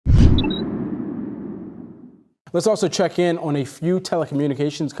Let's also check in on a few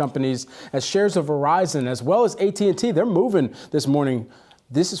telecommunications companies as shares of Verizon as well as AT&T, they're moving this morning.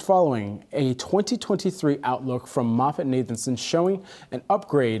 This is following a 2023 outlook from MoffettNathanson showing an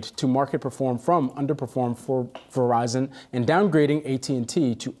upgrade to market perform from underperform for Verizon and downgrading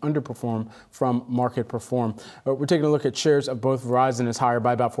AT&T to underperform from market perform. We're taking a look at shares of both. Verizon is higher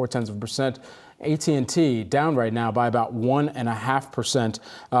by about 0.4%. AT&T down right now by about 1.5%.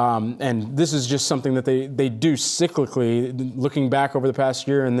 And this is just something that they do cyclically, looking back over the past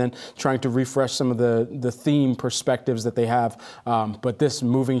year and then trying to refresh some of the theme perspectives that they have. But this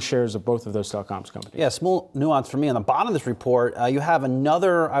moving shares of both of those telecoms companies. Yeah, small nuance for me. On the bottom of this report, you have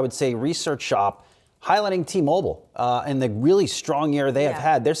another, I would say, research shop highlighting T-Mobile and the really strong year they have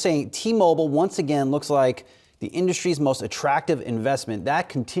had. They're saying T-Mobile, once again, looks like the industry's most attractive investment. That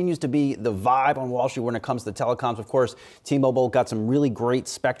continues to be the vibe on Wall Street when it comes to telecoms. Of course, T-Mobile got some really great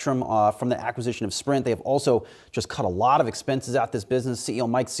spectrum from the acquisition of Sprint. They have also just cut a lot of expenses out this business. CEO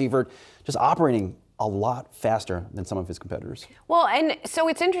Mike Sievert just operating a lot faster than some of his competitors. Well, and so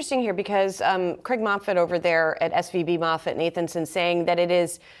it's interesting here because Craig Moffett over there at SVB MoffettNathanson saying that it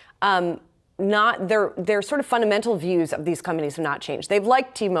is not their sort of fundamental views of these companies have not changed. They've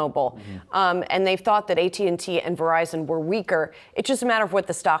liked T-Mobile, and they've thought that AT&T and Verizon were weaker. It's just a matter of what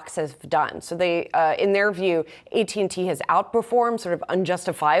the stocks have done. So they, in their view, AT&T has outperformed, sort of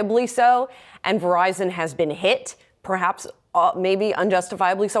unjustifiably so, and Verizon has been hit, perhaps maybe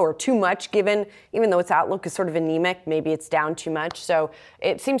unjustifiably so, or too much given, even though its outlook is sort of anemic, maybe it's down too much. So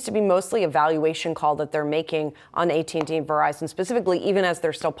it seems to be mostly a valuation call that they're making on AT&T and Verizon specifically, even as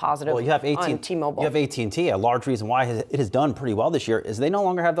they're still positive on T-Mobile. You have AT&T. A large reason why it has done pretty well this year is they no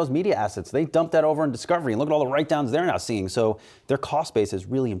longer have those media assets. They dumped that over in Discovery, and look at all the write-downs they're now seeing. So their cost base has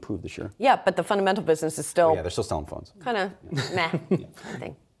really improved this year. Yeah, but the fundamental business is still... they're still selling phones. Kind of meh, I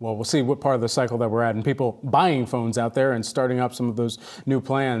think. Well, we'll see what part of the cycle that we're at and people buying phones out there and starting up some of those new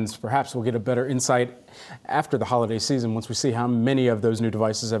plans. Perhaps we'll get a better insight after the holiday season once we see how many of those new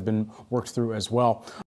devices have been worked through as well.